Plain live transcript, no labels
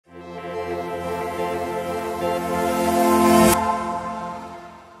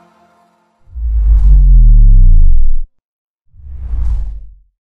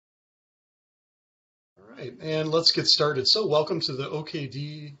let's get started. So welcome to the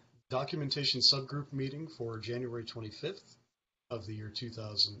OKD documentation subgroup meeting for January 25th of the year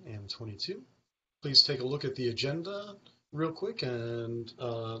 2022. Please take a look at the agenda real quick and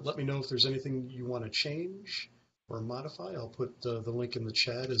let me know if there's anything you want to change or modify. I'll put the link in the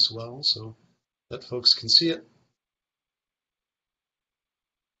chat as well so that folks can see it.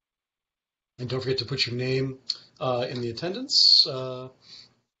 And don't forget to put your name in the attendance.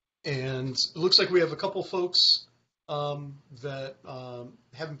 And it looks like we have a couple folks that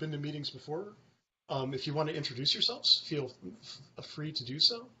haven't been to meetings before. If you want to introduce yourselves, feel free to do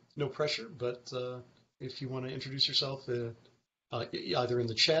so. No pressure, but if you want to introduce yourself either in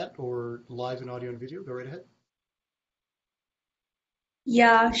the chat or live in audio and video, go right ahead.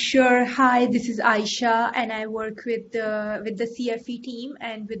 Yeah, sure. Hi, this is Aisha, and I work with the CFE team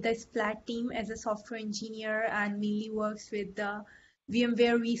and with the Splat team as a software engineer, and mainly works with the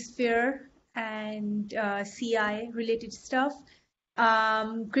VMware vSphere and CI related stuff.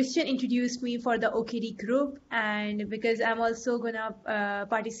 Christian introduced me for the OKD group, and because I'm also gonna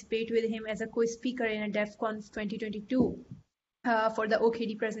participate with him as a co-speaker in a DEF CONF 2022 for the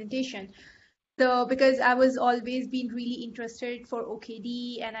OKD presentation. So because I was always been really interested for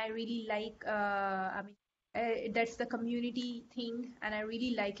OKD, and I really like, that's the community thing, and I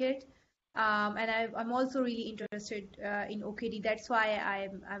really like it. And I'm also really interested in OKD. That's why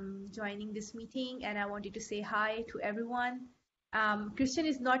I'm joining this meeting, and I wanted to say hi to everyone. Christian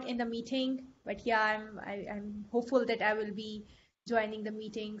is not in the meeting, but yeah, I'm hopeful that I will be joining the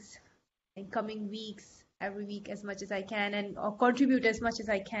meetings in coming weeks, every week as much as I can, and or contribute as much as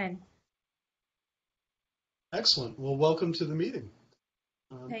I can. Excellent. Well, welcome to the meeting.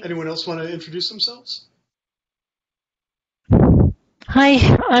 Anyone else want to introduce themselves? Hi,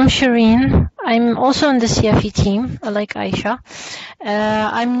 I'm Shireen. I'm also on the CFE team, like Aisha.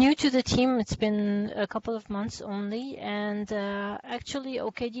 I'm new to the team. It's been a couple of months only, and actually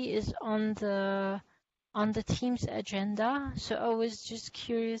OKD is on the team's agenda. So I was just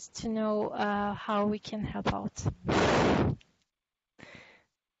curious to know how we can help out.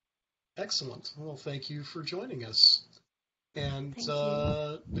 Excellent. Well, thank you for joining us. And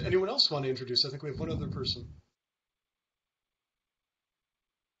anyone else want to introduce? I think we have one other person.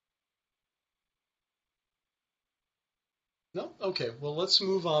 No? Okay. Well, let's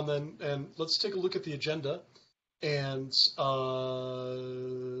move on then, and let's take a look at the agenda. And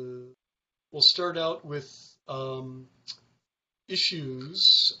we'll start out with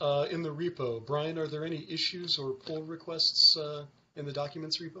issues in the repo. Brian, are there any issues or pull requests in the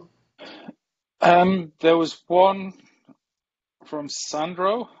documents repo? There was one from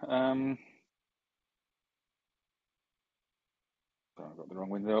Sandro. I got the wrong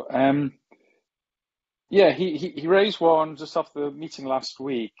window. Yeah, he raised one just after the meeting last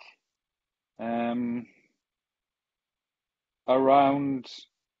week around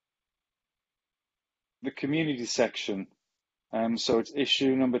the community section. So it's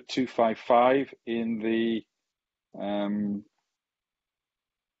issue number 255 in the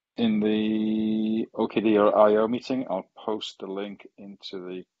OKD or IO meeting. I'll post the link into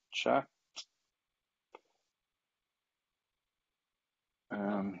the chat.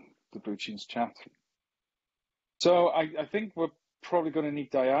 The Blue Jeans chat. So I think we're probably going to need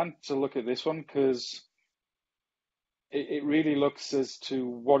Diane to look at this one, because it really looks as to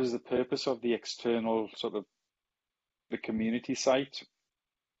what is the purpose of the external sort of the community site,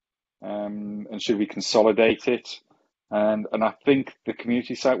 and should we consolidate it? And I think the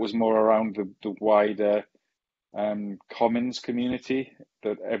community site was more around the wider commons community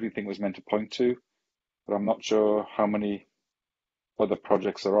that everything was meant to point to, but I'm not sure how many other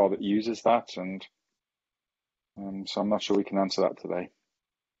projects there are that uses that, and so I'm not sure we can answer that today.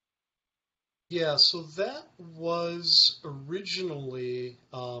 Yeah, so that was originally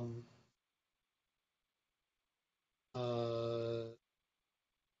so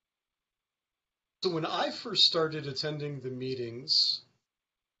when I first started attending the meetings,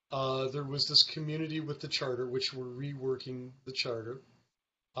 there was this community with the charter, which we're reworking the charter.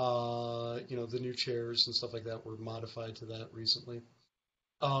 The new chairs and stuff like that were modified to that recently.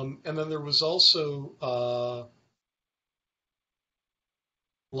 And then there was also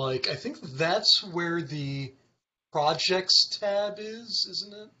I think that's where the projects tab is,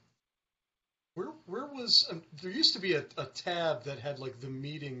 isn't it? Where was there used to be a tab that had like the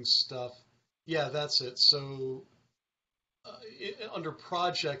meeting stuff. Yeah, that's it. So under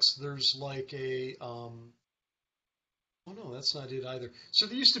projects, there's like a oh no, that's not it either. So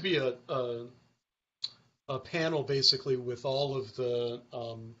there used to be a panel basically with all of the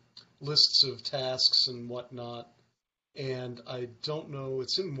lists of tasks and whatnot. and I don't know.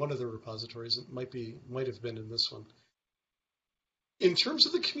 It's in one of the repositories. It might have been in this one. In terms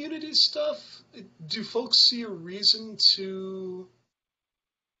of the community stuff, do folks see a reason to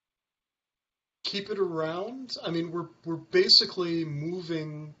keep it around? I mean, we're basically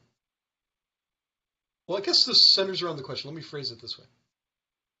moving. Well, I guess this centers around the question. Let me phrase it this way.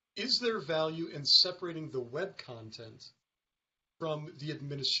 Is there value in separating the web content from the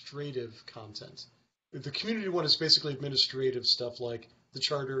administrative content? The community one is basically administrative stuff like the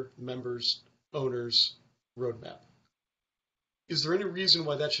charter, members, owners, roadmap. Is there any reason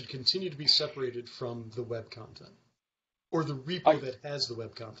why that should continue to be separated from the web content or the repo that has the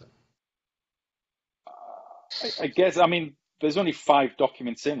web content? I guess, I mean, there's only 5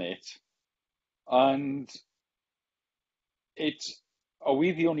 documents in it, and are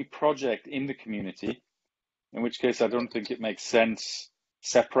we the only project in the community? In which case, I don't think it makes sense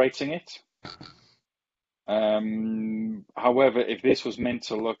separating it. However, if this was meant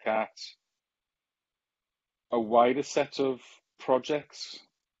to look at a wider set of projects,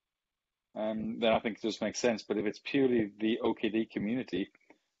 then I think it does make sense. But if it's purely the OKD community,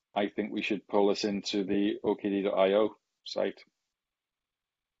 I think we should pull this into the okd.io site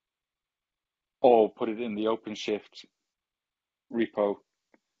or put it in the OpenShift repo.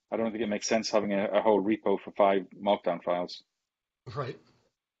 I don't think it makes sense having a whole repo for 5 Markdown files. Right.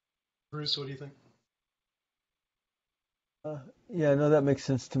 Bruce, what do you think? Yeah, no, that makes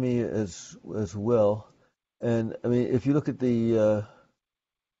sense to me as well. And I mean, if you look at the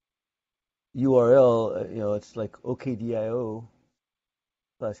URL, it's like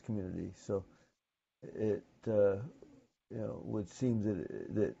okdio/community. So it would seem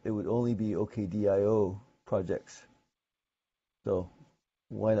that it would only be okdio projects. So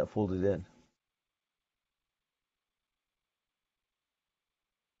why not fold it in?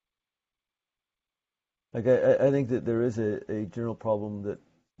 Like I think that there is a general problem that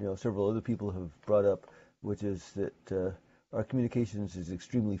several other people have brought up, which is that our communications is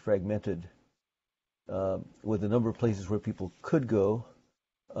extremely fragmented, with a number of places where people could go.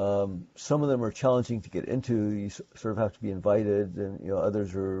 Some of them are challenging to get into. You sort of have to be invited, and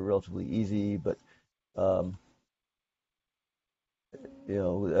others are relatively easy. But I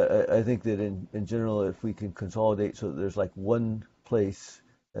think that in general, if we can consolidate so that there's like one place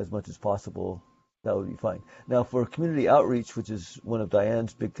as much as possible, that would be fine. Now, for community outreach, which is one of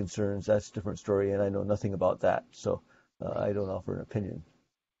Diane's big concerns, that's a different story, and I know nothing about that, so I don't offer an opinion.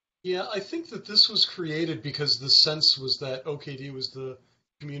 Yeah, I think that this was created because the sense was that OKD was the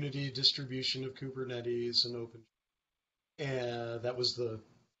community distribution of Kubernetes and Open, and that was the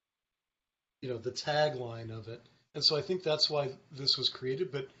tagline of it. And so I think that's why this was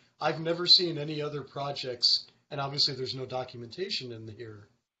created. But I've never seen any other projects, and obviously there's no documentation in here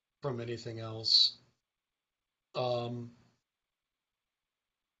from anything else. The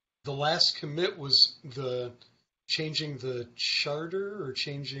last commit was changing the charter or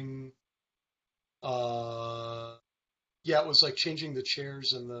changing. It was like changing the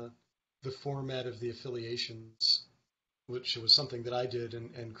chairs and the format of the affiliations, which was something that I did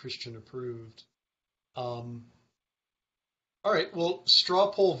and Christian approved. All right, well,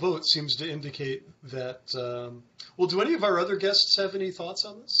 straw poll vote seems to indicate that. Well, do any of our other guests have any thoughts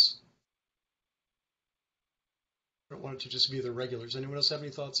on this? I don't want it to just be the regulars. Anyone else have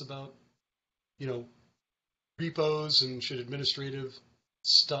any thoughts about, repos and should administrative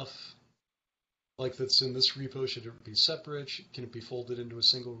stuff like that's in this repo, should it be separate? Can it be folded into a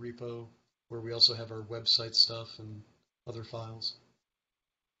single repo where we also have our website stuff and other files?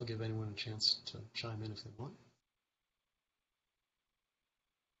 I'll give anyone a chance to chime in if they want.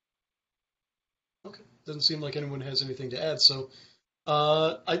 Okay, doesn't seem like anyone has anything to add. So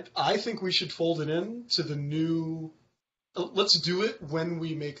I think we should fold it in to the new. Let's do it when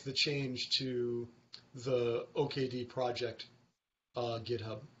we make the change to the OKD project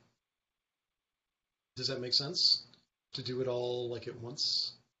GitHub. Does that make sense? To do it all like at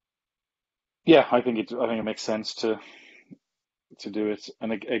once? Yeah, I think it makes sense to do it.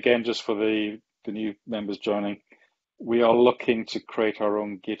 And again, just for the new members joining, we are looking to create our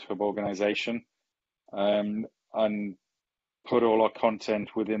own GitHub organization, and put all our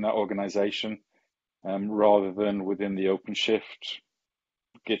content within that organization, rather than within the OpenShift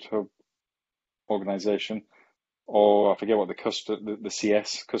GitHub organization, or I forget what the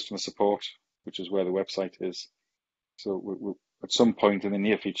CS, customer support, which is where the website is. So we'll, at some point in the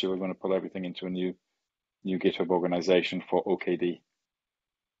near future, we're going to put everything into a new GitHub organization for OKD.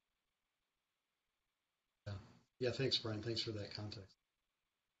 Yeah, thanks, Brian. Thanks for that context.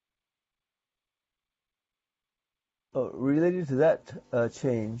 Related to that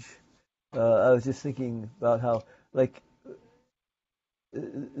change, I was just thinking about how like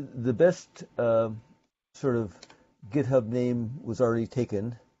the best sort of GitHub name was already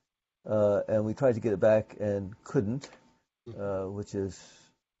taken, and we tried to get it back and couldn't, which is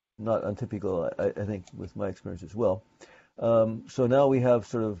not untypical, I think, with my experience as well. So now we have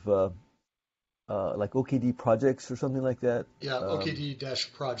sort of like OKD projects or something like that. Yeah,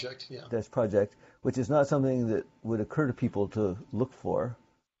 OKD-project, yeah. Dash project, which is not something that would occur to people to look for.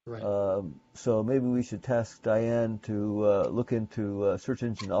 Right. So maybe we should task Diane to look into search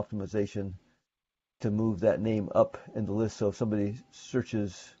engine optimization to move that name up in the list. So if somebody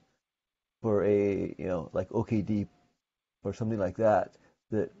searches for a, like OKD or something like that,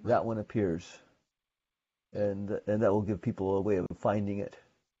 that one appears, and that will give people a way of finding it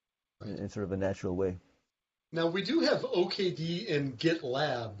in sort of a natural way. Now, we do have OKD in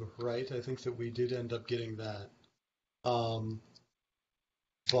GitLab, right? I think that we did end up getting that.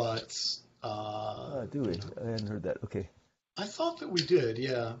 But do we? I hadn't heard that. Okay. I thought that we did,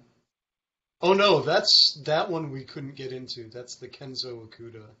 yeah. Oh no, that one we couldn't get into. That's the Kenzo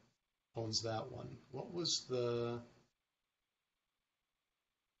Okuda owns that one. What was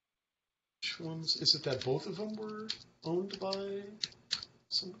which ones? Is it that both of them were owned by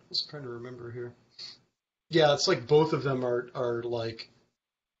someone else? I'm trying to remember here. Yeah, it's like both of them are like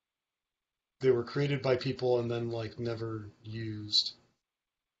they were created by people and then like never used.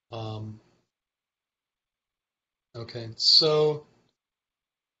 Okay, so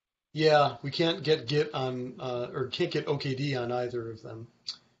yeah, we can't get Git on or can't get OKD on either of them,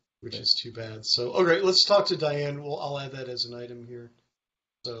 which is too bad. So okay, let's talk to Diane. I'll add that as an item here.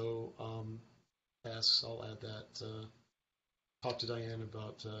 So tasks, I'll add that. Talk to Diane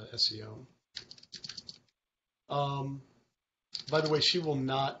about SEO. By the way, she will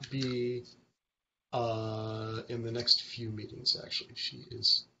not be in the next few meetings. Actually, she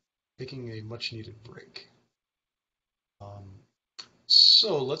is taking a much-needed break.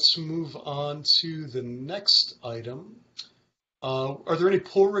 So let's move on to the next item. Are there any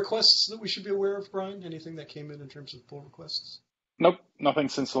pull requests that we should be aware of, Brian? Anything that came in terms of pull requests? Nope, nothing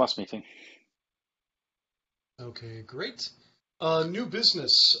since the last meeting. Okay, great. New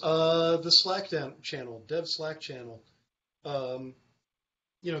business, the Slack channel, Dev Slack channel. Going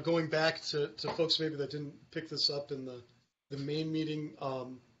back to folks maybe that didn't pick this up in the main meeting,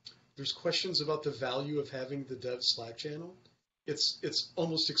 there's questions about the value of having the Dev Slack channel. It's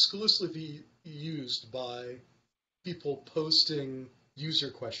almost exclusively used by people posting user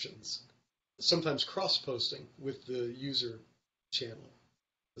questions, sometimes cross-posting with the user channel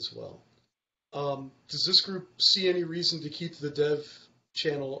as well. Does this group see any reason to keep the dev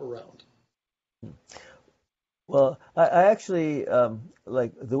channel around? Well, I actually,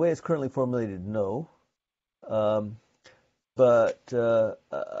 like the way it's currently formulated, no. But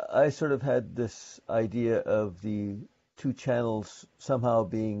I sort of had this idea of the two channels somehow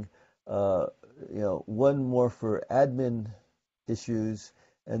being, one more for admin issues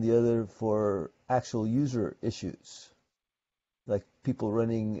and the other for actual user issues. Like people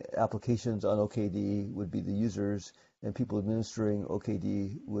running applications on OKD would be the users, and people administering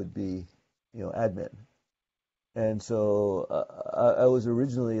OKD would be, admin. And so I was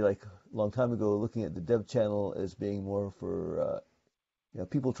originally, like a long time ago, looking at the dev channel as being more for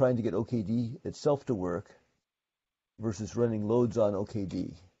people trying to get OKD itself to work versus running loads on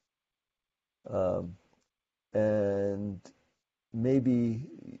OKD. And maybe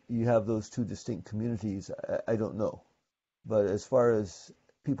you have those two distinct communities. I don't know. But as far as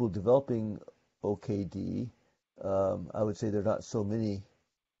people developing OKD, I would say there are not so many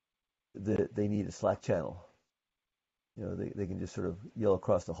that they need a Slack channel. They can just sort of yell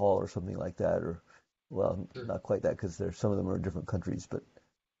across the hall or something like that, or, well, Sure. Not quite that because some of them are in different countries, but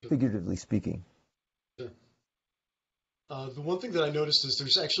figuratively speaking. Sure. The one thing that I noticed is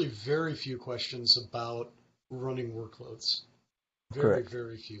there's actually very few questions about running workloads. Very, Correct.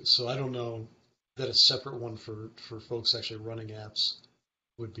 very few. So I don't know that a separate one for folks actually running apps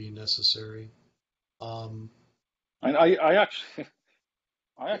would be necessary. And I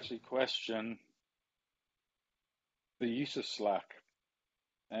actually question the use of Slack.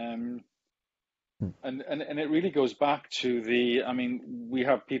 And it really goes back to we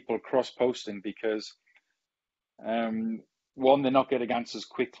have people cross-posting because, one, they're not getting answers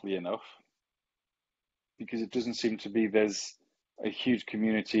quickly enough because it doesn't seem to be there's a huge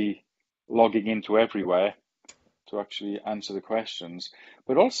community logging into everywhere to actually answer the questions.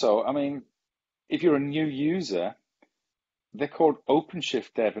 But also, if you're a new user, they're called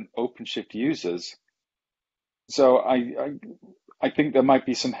OpenShift dev and OpenShift users. So I think there might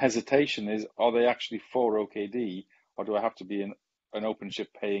be some hesitation. Are they actually for OKD, or do I have to be an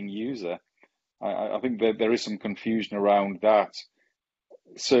OpenShift paying user? I think that there is some confusion around that.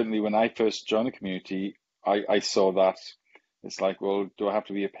 Certainly when I first joined the community, I saw that it's like, well, do I have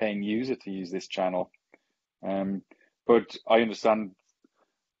to be a paying user to use this channel? But I understand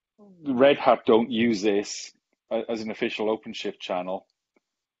Red Hat don't use this as an official OpenShift channel,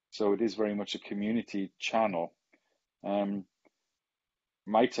 so it is very much a community channel.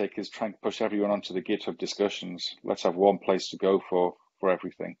 My take is trying to push everyone onto the GitHub discussions. Let's have one place to go for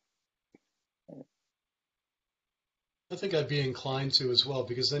everything. I think I'd be inclined to as well,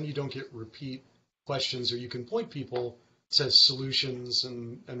 because then you don't get repeat questions, or you can point people to solutions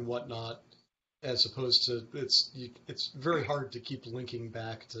and whatnot, as opposed to it's very hard to keep linking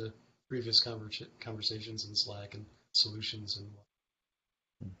back to previous conversations in Slack and solutions and whatnot.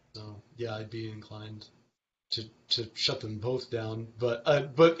 So yeah, I'd be inclined to shut them both down. But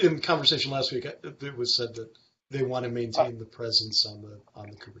in conversation last week, it was said that they want to maintain the presence on the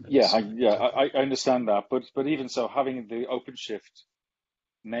Kubernetes. Yeah, I understand that, but even so, having the OpenShift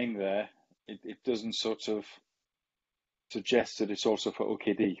name there, it doesn't sort of suggest that it's also for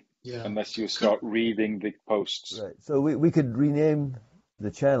OKD, unless you start reading the posts. Right. So we could rename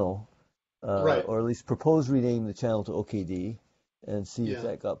the channel, right, or at least propose rename the channel to OKD, and see if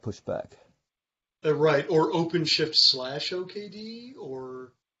that got pushed back. Right, or OpenShift/OKD,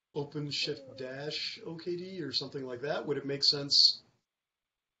 or OpenShift-OKD, or something like that. Would it make sense?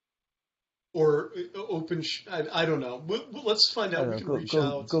 Or I don't know. Let's find out. We can reach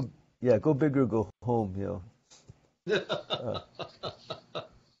out. Go big or go home,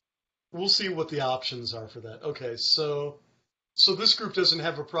 We'll see what the options are for that. Okay, so this group doesn't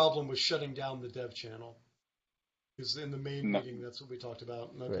have a problem with shutting down the dev channel. Because in the main meeting, that's what we talked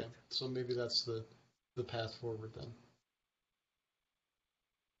about. Okay, right. So maybe that's the path forward then.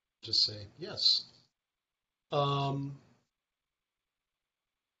 Just say yes.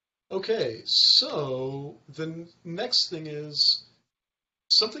 Okay, so the next thing is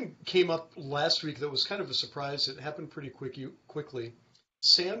something came up last week that was kind of a surprise. It happened pretty quickly.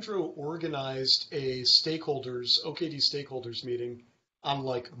 Sandro organized a OKD stakeholders meeting on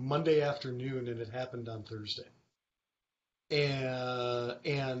like Monday afternoon, and it happened on Thursday.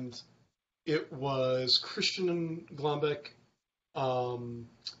 And it was Christian Glombeck,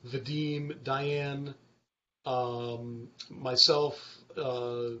 Vadim, Diane, myself.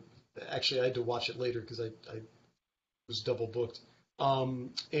 Actually, I had to watch it later because I was double booked.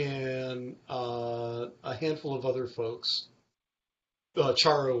 And a handful of other folks.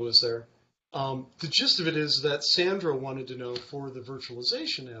 Charo was there. The gist of it is that Sandro wanted to know, for the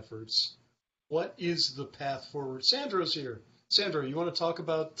virtualization efforts, what is the path forward? Sandro's here. Sandro, you want to talk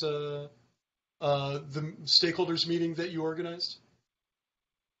about the stakeholders meeting that you organized?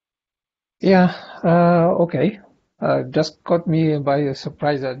 Yeah, okay. Just caught me by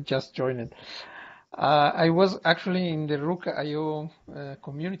surprise. I just joined it. I was actually in the Rook.io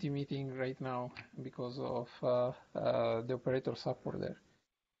community meeting right now because of the operator support there.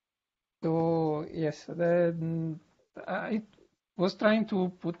 So yes, I was trying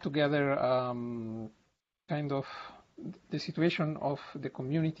to put together kind of the situation of the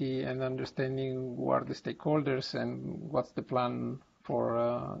community and understanding who are the stakeholders and what's the plan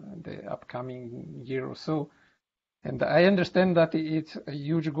for the upcoming year or so. And I understand that it's a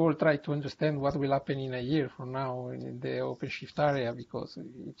huge goal, try to understand what will happen in a year from now in the OpenShift area, because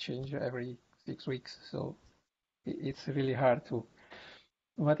it changes every 6 weeks. So it's really hard to.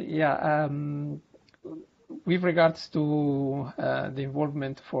 But yeah, with regards to the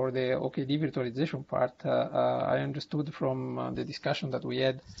involvement for the OKD virtualization part, I understood from the discussion that we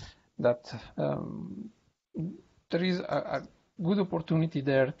had that there is a good opportunity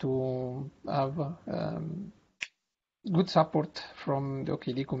there to have good support from the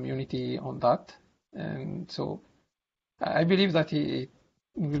OKD community on that. And so I believe that it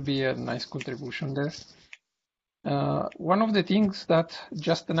will be a nice contribution there. One of the things that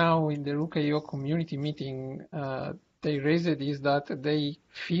just now in the Rook.io community meeting they raised is that they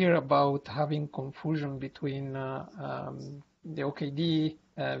fear about having confusion between the OKD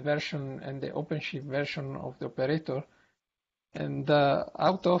version and the OpenShift version of the operator. And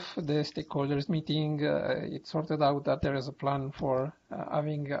out of the stakeholders meeting, it sorted out that there is a plan for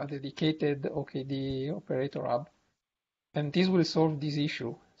having a dedicated OKD operator hub. And this will solve this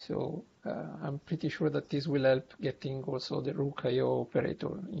issue. So I'm pretty sure that this will help getting also the Rook.io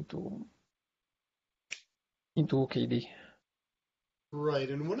operator into OKD. Right,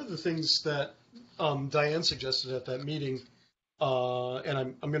 and one of the things that Diane suggested at that meeting, and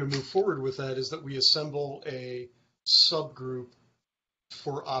I'm going to move forward with that, is that we assemble a subgroup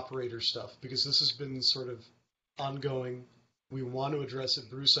for operator stuff, because this has been sort of ongoing We want to address it.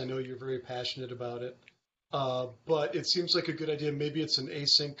 Bruce, I know you're very passionate about it. But it seems like a good idea. Maybe it's an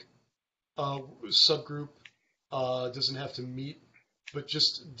async subgroup. Doesn't have to meet, but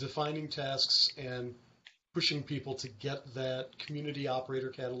just defining tasks and pushing people to get that community operator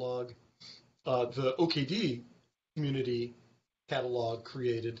catalog, the OKD community catalog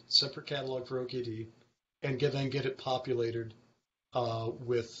created, separate catalog for OKD, and then get it populated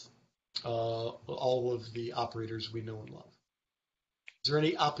with all of the operators we know and love. Is there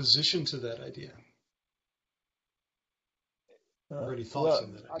any opposition to that idea? Or any thoughts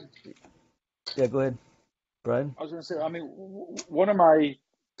on that idea? Yeah, go ahead, Brian. I was going to say, I mean, one of my,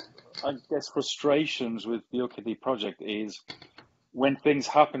 I guess, frustrations with the OKD project is when things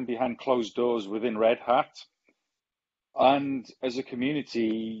happen behind closed doors within Red Hat, and as a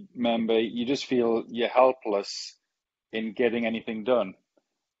community member, you just feel you're helpless in getting anything done.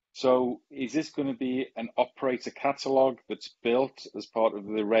 So is this going to be an operator catalog that's built as part of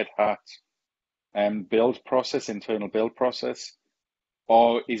the Red Hat build process, internal build process?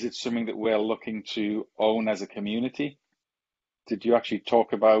 Or is it something that we're looking to own as a community? Did you actually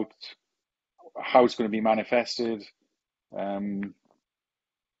talk about how it's going to be manifested?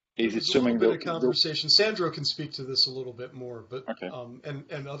 Is it something that... a little bit of conversation. Sandro can speak to this a little bit more, but okay.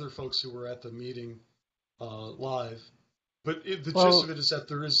 And other folks who were at the meeting live. But the gist of it is that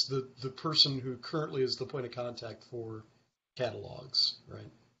there is the person who currently is the point of contact for catalogs,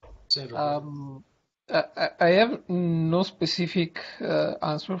 right? Sandro. I have no specific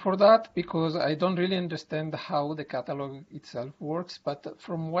answer for that because I don't really understand how the catalog itself works. But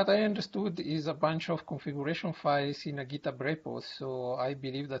from what I understood is a bunch of configuration files in a GitHub repo. So I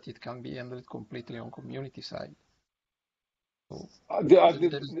believe that it can be handled completely on community side. So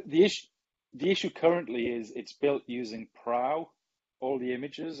the issue currently is it's built using Prow. All the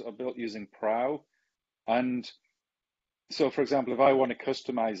images are built using Prow. And so, for example, if I want to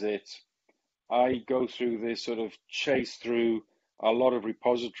customize it, I go through this sort of chase through a lot of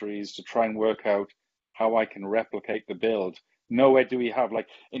repositories to try and work out how I can replicate the build. Nowhere do we have, like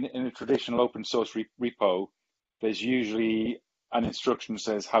in a traditional open source repo, there's usually an instruction that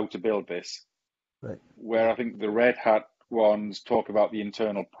says how to build this. Right. Where I think the Red Hat ones talk about the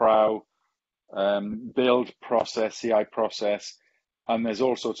internal Prow, build process, CI process, and there's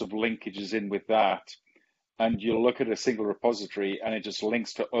all sorts of linkages in with that. And you'll look at a single repository and it just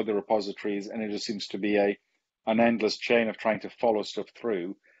links to other repositories, and it just seems to be an endless chain of trying to follow stuff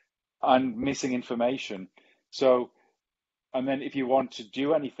through and missing information. So, and then if you want to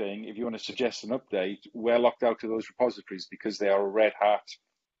do anything, if you want to suggest an update, we're locked out to those repositories because they are Red Hat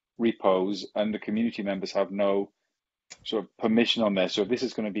repos and the community members have no sort of permission on there. So if this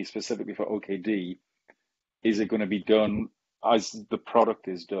is going to be specifically for OKD, is it going to be done as the product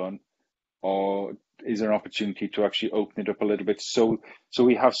is done, or is there an opportunity to actually open it up a little bit so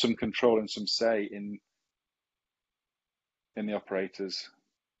we have some control and some say in the operators?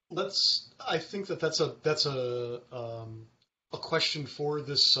 I think that's a question for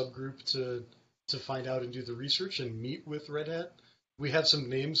this subgroup to find out and do the research and meet with Red Hat. We have some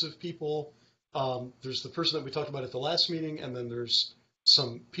names of people. There's the person that we talked about at the last meeting, and then there's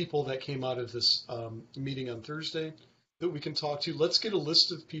some people that came out of this meeting on Thursday that we can talk to. Let's get a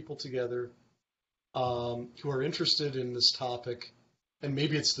list of people together who are interested in this topic, and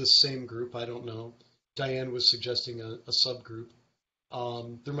maybe it's the same group, I don't know. Diane was suggesting a subgroup.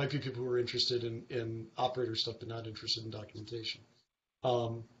 There might be people who are interested in operator stuff but not interested in documentation.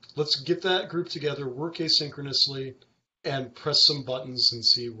 Let's get that group together, work asynchronously, and press some buttons and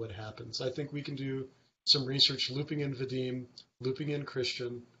see what happens. I think we can do some research looping in Vadim, looping in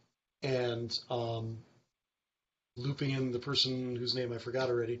Christian, and looping in the person whose name I forgot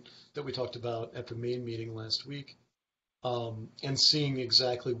already that we talked about at the main meeting last week, and seeing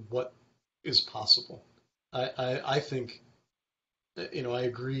exactly what is possible. I think, I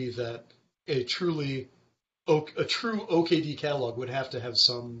agree that a true OKD catalog would have to have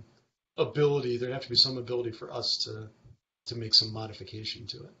some ability. There'd have to be some ability for us to make some modification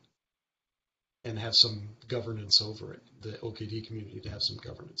to it and have some governance over it. The OKD community to have some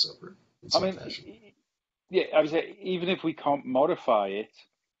governance over it in some fashion. Yeah, I would say even if we can't modify it,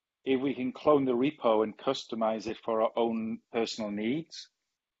 if we can clone the repo and customize it for our own personal needs,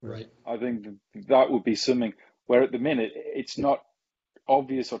 right? I think that would be something where at the minute it's not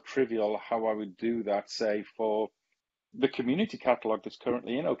obvious or trivial how I would do that, say, for the community catalog that's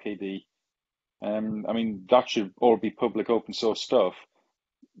currently in OKD. I mean, that should all be public open source stuff,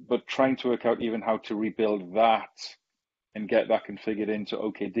 but trying to work out even how to rebuild that and get that configured into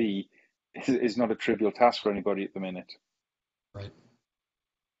OKD is not a trivial task for anybody at the minute. Right.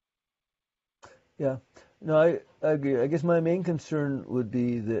 Yeah. No, I agree. I guess my main concern would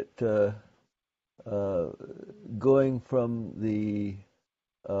be that going from the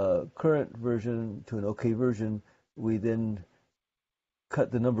current version to an OK version, we then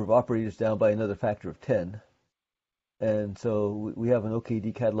cut the number of operators down by another factor of 10. And so we have an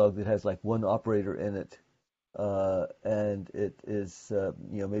OKD catalog that has like one operator in it, and it is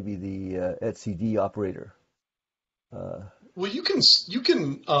maybe the etcd operator. Well, you can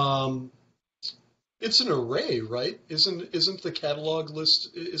it's an array, right? Isn't the catalog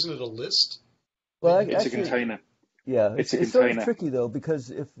list? Isn't it a list? Well, It's actually, a container. yeah, It's a it's sort of container. tricky though, because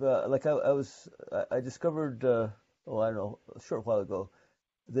if I discovered I don't know, a short while ago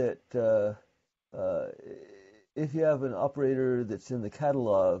that if you have an operator that's in the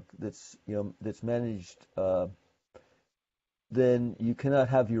catalog that's managed, then you cannot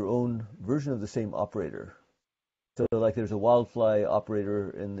have your own version of the same operator. So like there's a wildfly operator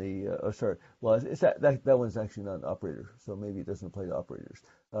in the it's that one's actually not an operator, so maybe it doesn't apply to operators.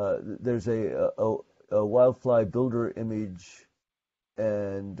 There's a wildfly builder image,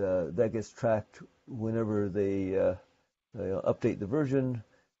 and that gets tracked whenever they update the version,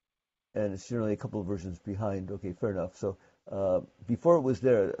 and it's generally a couple of versions behind. Okay, fair enough. So before it was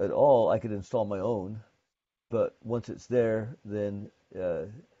there at all, I could install my own, but once it's there, then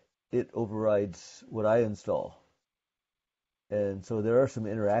it overrides what I install. And so there are some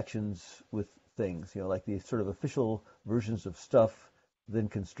interactions with things, like the sort of official versions of stuff then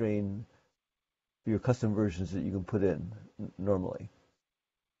constrain your custom versions that you can put in normally.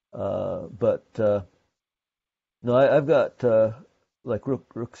 But no, I've got like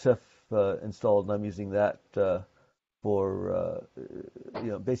Rookcef installed, and I'm using that for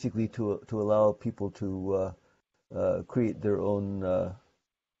basically to allow people to create their own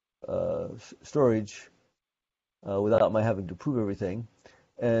storage without my having to prove everything.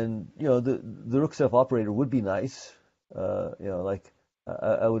 And the Rookcef operator would be nice. Like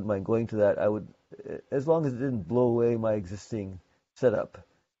I wouldn't mind going to that. I would, as long as it didn't blow away my existing setup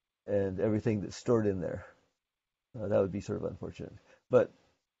and everything that's stored in there. That would be sort of unfortunate. But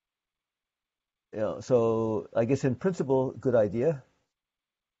so I guess in principle, good idea.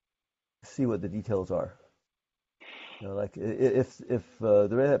 See what the details are. Like if the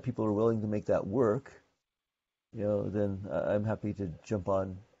Red Hat people are willing to make that work, then I'm happy to jump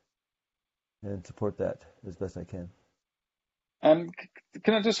on and support that as best I can.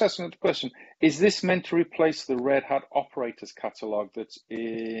 Can I just ask another question? Is this meant to replace the Red Hat operators catalog that's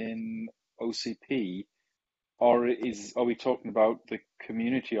in OCP, or are we talking about the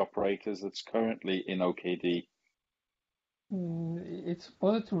community operators that's currently in OKD? It's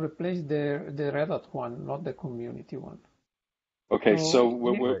supposed to replace the Red Hat one, not the community one. Okay,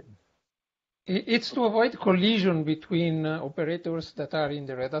 so it's to avoid collision between operators that are in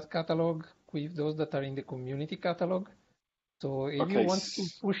the Red Hat catalog with those that are in the community catalog. So if you want to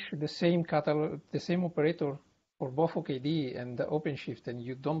push the same catalog, the same operator for both OKD and the OpenShift, and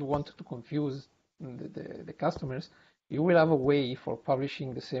you don't want to confuse the customers, you will have a way for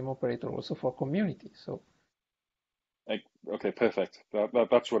publishing the same operator also for community. So. Okay, perfect.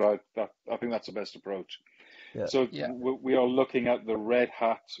 That's what I think that's the best approach. Yeah. So we are looking at the Red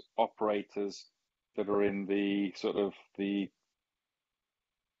Hat operators that are in the sort of the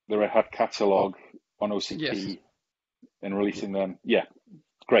Red Hat catalog on OCP. Yes. And releasing them. Yeah,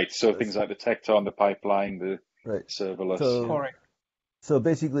 great. So things like the Tecton, the pipeline, the serverless. Correct. So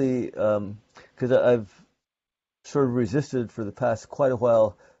basically, because I've sort of resisted for the past quite a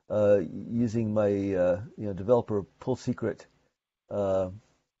while using my developer pull secret, but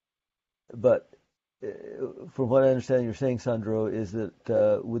from what I understand you're saying, Sandro, is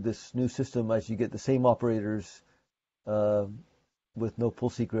that with this new system, I should get the same operators with no pull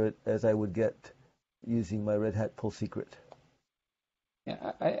secret as I would get using my Red Hat pull secret.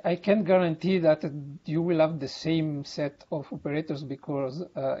 Yeah, I can't guarantee that you will have the same set of operators because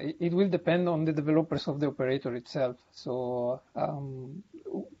it will depend on the developers of the operator itself. So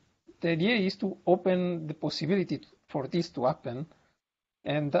the idea is to open the possibility for this to happen.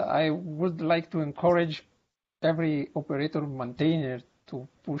 And I would like to encourage every operator maintainer to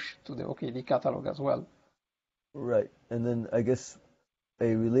push to the OKD catalog as well. Right. And then I guess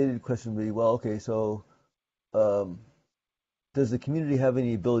a related question would be, well, okay, so does the community have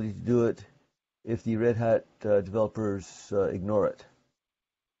any ability to do it if the Red Hat developers ignore it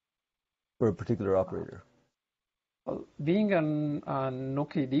for a particular operator? Well, being an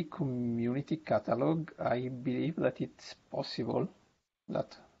OKD community catalog, I believe that it's possible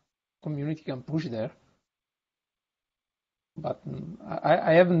that community can push there. But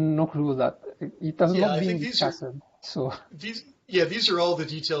I have no clue that it has not been discussed. So these are all the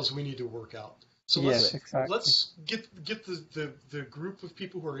details we need to work out. So Yes, let's exactly. let's get the group of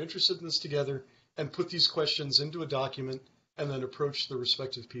people who are interested in this together and put these questions into a document and then approach the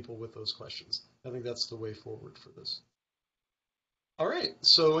respective people with those questions. I think that's the way forward for this. All right.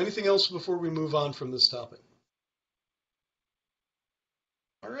 So anything else before we move on from this topic?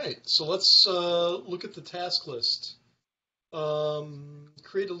 All right. So let's look at the task list.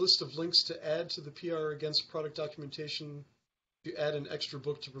 Create a list of links to add to the PR against product documentation. To add an extra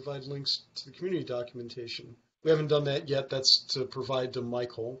book to provide links to the community documentation. We haven't done that yet. That's to provide to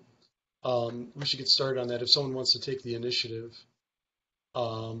Michael. We should get started on that. If someone wants to take the initiative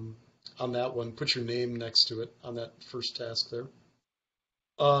on that one, put your name next to it on that first task there.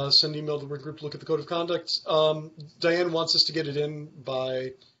 Send email to the work group, look at the code of conduct. Diane wants us to get it in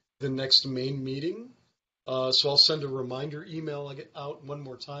by the next main meeting. So I'll send a reminder email out one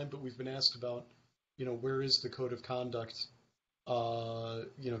more time, but we've been asked about, where is the code of conduct?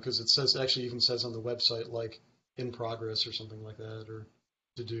 Because it says, actually even says on the website, like in progress or something like that, or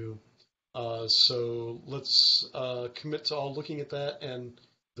to do. So let's commit to all looking at that, and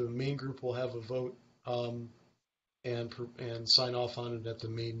the main group will have a vote and sign off on it at the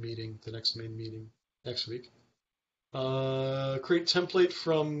main meeting, the next main meeting next week. Create template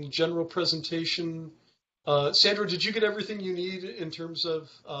from general presentation. Sandra, did you get everything you need in terms of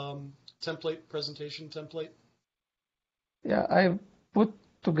presentation template? Yeah, I put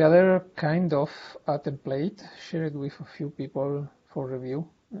together kind of a template, share it with a few people for review.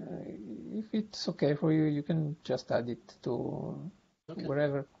 If it's okay for you, you can just add it to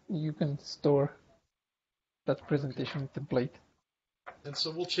wherever you can store that presentation template. And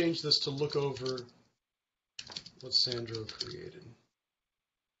so we'll change this to look over what Sandro created.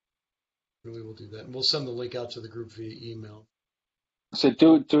 We will do that. And we'll send the link out to the group via email. So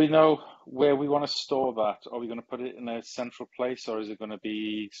do we know where we want to store that? Are we going to put it in a central place, or is it going to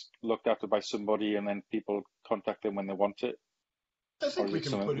be looked after by somebody and then people contact them when they want it? I think we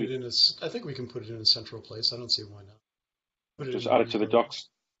can put it in a central place. I don't see why not. Just add it to the docs,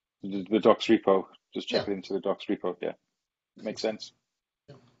 the docs repo. Just check it into the docs repo. Yeah, makes sense.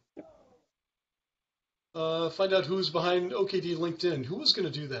 Yeah. Find out who's behind OKD LinkedIn. Who was going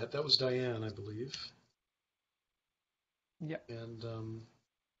to do that? That was Diane, I believe. Yeah. And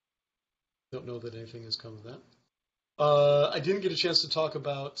don't know that anything has come of that. I didn't get a chance to talk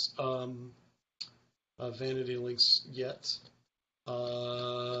about vanity links yet.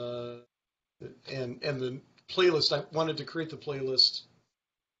 And the playlist, I wanted to create the playlist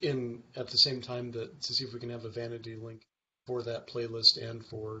at the same time to see if we can have a vanity link for that playlist and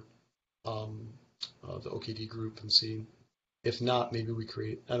for the OKD group, and see. If not, maybe we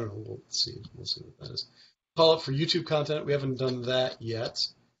create, I don't know, we'll see what that is. Call up for YouTube content. We haven't done that yet.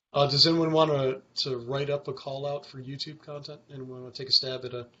 Does anyone want to write up a call out for YouTube content? Anyone want to take a stab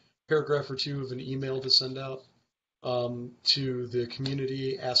at a paragraph or two of an email to send out to the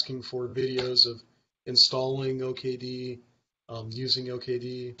community asking for videos of installing OKD, using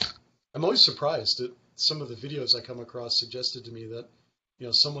OKD? I'm always surprised that some of the videos I come across suggested to me that,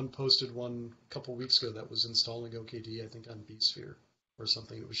 someone posted one a couple weeks ago that was installing OKD, I think on vSphere or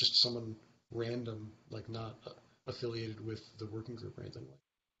something. It was just someone random, like not affiliated with the working group or anything like that.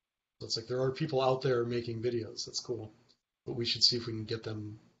 So it's like there are people out there making videos. That's cool. But we should see if we can get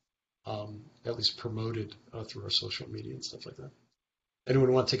them at least promoted through our social media and stuff like that.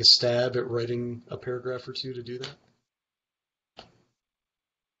 Anyone want to take a stab at writing a paragraph or two to do that?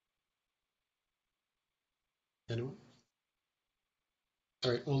 Anyone?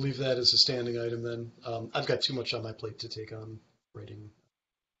 All right, we'll leave that as a standing item then. I've got too much on my plate to take on writing.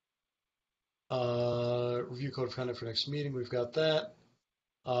 Review code of conduct for next meeting. We've got that.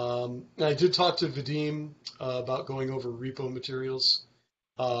 I did talk to Vadim about going over repo materials,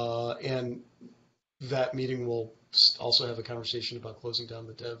 and that meeting will also have a conversation about closing down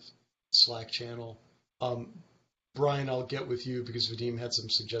the dev Slack channel. Brian, I'll get with you because Vadim had some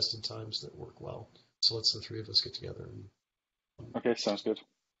suggested times that work well. So let's the three of us get together. Okay, sounds good.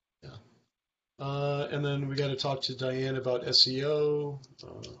 Yeah. And then we got to talk to Diane about SEO.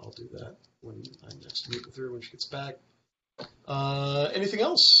 I'll do that when I next meet with her when she gets back. Anything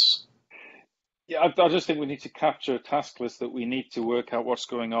else? Yeah, I just think we need to capture a task list that we need to work out what's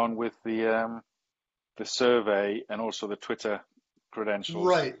going on with the survey and also the Twitter credentials.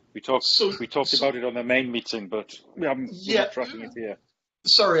 Right. We talked about it on the main meeting, but we're not tracking it here.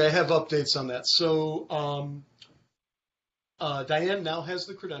 Sorry, I have updates on that. So Diane now has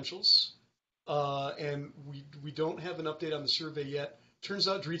the credentials, and we don't have an update on the survey yet. Turns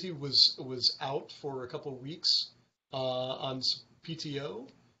out Driti was out for a couple of weeks on PTO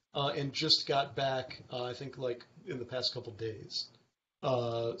and just got back, I think, like in the past couple of days.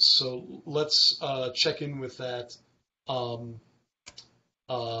 So let's check in with that. I'll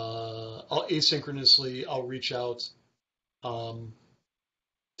asynchronously, I'll reach out um,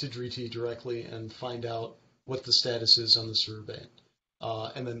 to Driti directly and find out what the status is on the survey.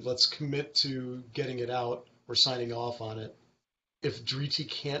 And then let's commit to getting it out or signing off on it. If Driti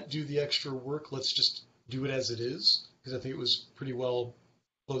can't do the extra work, let's just do it as it is, because I think it was pretty well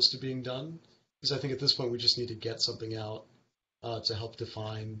close to being done. Because I think at this point we just need to get something out to help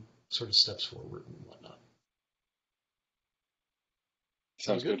define sort of steps forward and whatnot.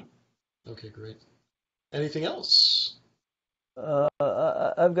 Sounds good. Okay, great. Anything else?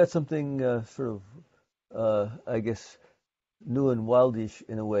 I've got something sort of, I guess, new and wildish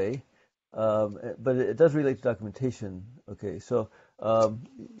in a way, but it does relate to documentation. Okay, so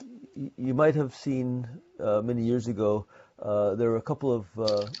you might have seen many years ago there were a couple of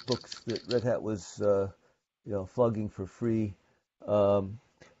books that Red Hat was flogging for free. One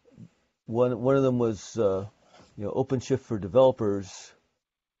of them was OpenShift for developers,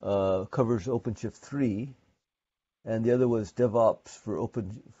 covers OpenShift 3, and the other was DevOps for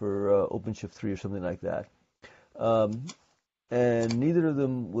OpenShift 3 or something like that. And neither of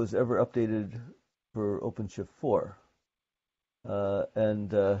them was ever updated for OpenShift 4.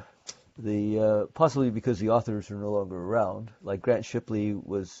 Possibly because the authors are no longer around. Like Grant Shipley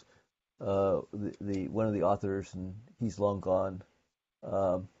was the one of the authors, and he's long gone.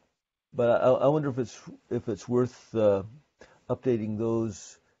 But I wonder if it's worth updating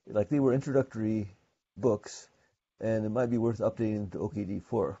those. Like, they were introductory books, and it might be worth updating to OKD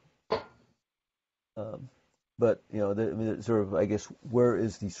 4. But sort of, I guess, where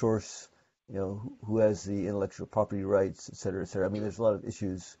is the source? Who has the intellectual property rights, et cetera, et cetera. I mean, there's a lot of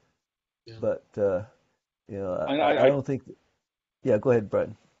issues, but I don't think. Yeah, go ahead,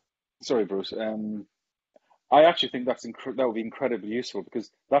 Brian. Sorry, Bruce. I actually think that would be incredibly useful,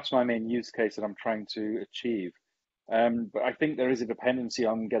 because that's my main use case that I'm trying to achieve. But I think there is a dependency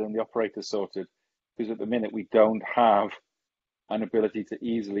on getting the operators sorted, because at the minute we don't have an ability to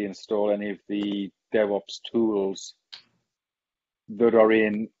easily install any of the DevOps tools that are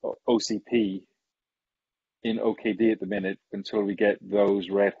in OCP in OKD at the minute until we get those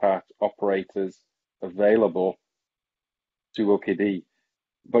Red Hat operators available to OKD.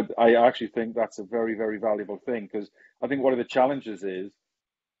 But I actually think that's a very, very valuable thing, because I think one of the challenges is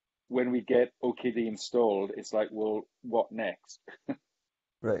when we get OKD installed, it's like, well, what next?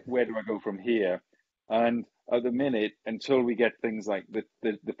 Right. Where do I go from here? And at the minute, until we get things like the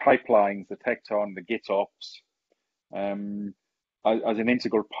pipelines, the Tecton, the GitOps, as an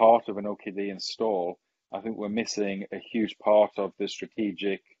integral part of an OKD install, I think we're missing a huge part of the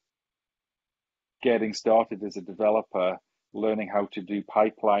strategic getting started as a developer, learning how to do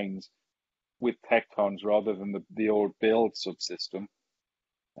pipelines with Tectons rather than the old build subsystem.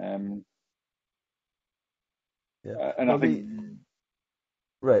 I think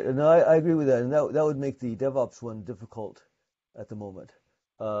right, and I agree with that, and that would make the DevOps one difficult at the moment.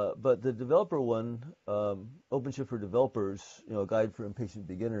 But the developer one, OpenShift for developers, a guide for impatient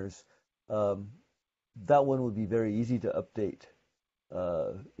beginners, that one would be very easy to update.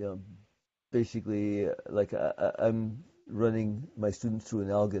 Basically, like I'm running my students through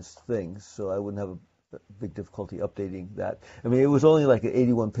analogous things, so I wouldn't have a big difficulty updating that. I mean, it was only like an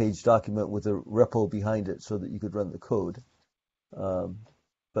 81-page document with a repo behind it so that you could run the code.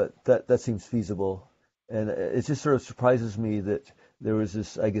 But that seems feasible, and it just sort of surprises me that there was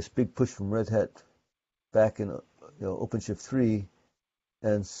this, I guess, big push from Red Hat back in OpenShift 3,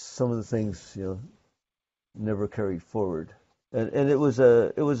 and some of the things never carried forward. And it was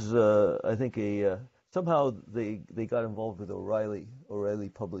I think somehow they got involved with O'Reilly. O'Reilly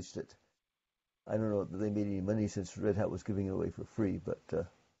published it. I don't know that they made any money since Red Hat was giving it away for free, but it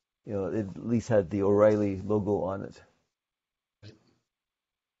at least had the O'Reilly logo on it.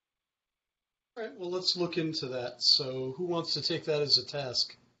 All right, well, let's look into that. So who wants to take that as a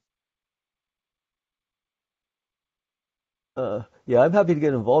task? Yeah, I'm happy to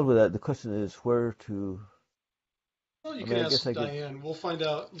get involved with that. The question is where to. Well, you can ask Diane. We'll find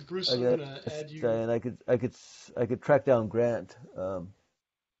out. Bruce, I'm going to add you. Diane, I could track down Grant.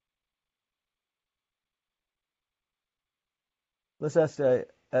 Let's ask Diane,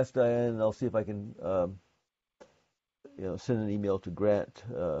 and I'll see if I can send an email to Grant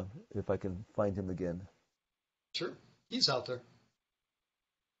if I can find him again. Sure, he's out there.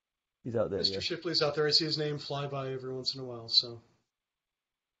 He's out there. Mr. Yeah. Shipley's out there. I see his name fly by every once in a while. So.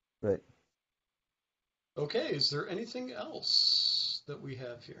 Right. Okay. Is there anything else that we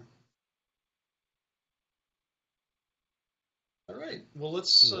have here? All right. Well,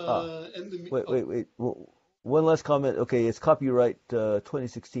 let's end the meeting. Wait. One last comment. Okay, it's copyright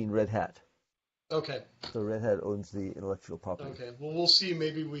 2016 Red Hat. Okay. So Red Hat owns the intellectual property. Okay. Well, we'll see.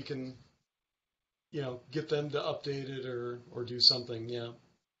 Maybe we can, get them to update it or do something. Yeah.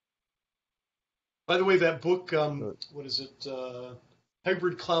 By the way, that book, what is it?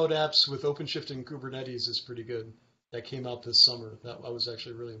 Hybrid Cloud Apps with OpenShift and Kubernetes is pretty good. That came out this summer. That I was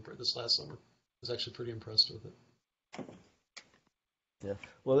actually really impressed. This last summer, I was actually pretty impressed with it. Yeah.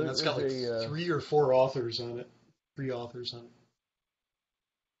 Well, And it's got like 3 or 4 authors on it. 3 authors on it.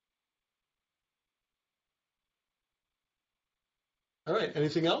 All right.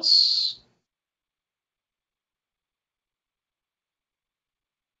 Anything else?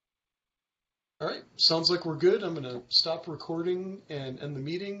 All right. Sounds like we're good. I'm going to stop recording and end the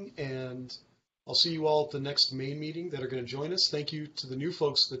meeting, and I'll see you all at the next main meeting that are going to join us. Thank you to the new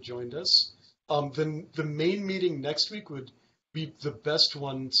folks that joined us. The main meeting next week would be the best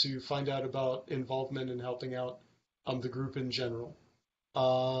one to find out about involvement and helping out the group in general.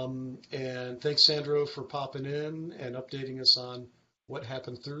 And thanks, Sandro, for popping in and updating us on what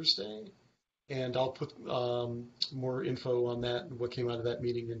happened Thursday. And I'll put more info on that and what came out of that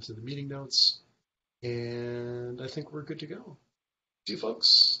meeting into the meeting notes. And I think we're good to go. See you,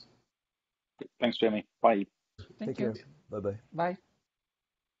 folks. Thanks, Jamie. Bye. Thank Take you. care. Bye-bye. Bye.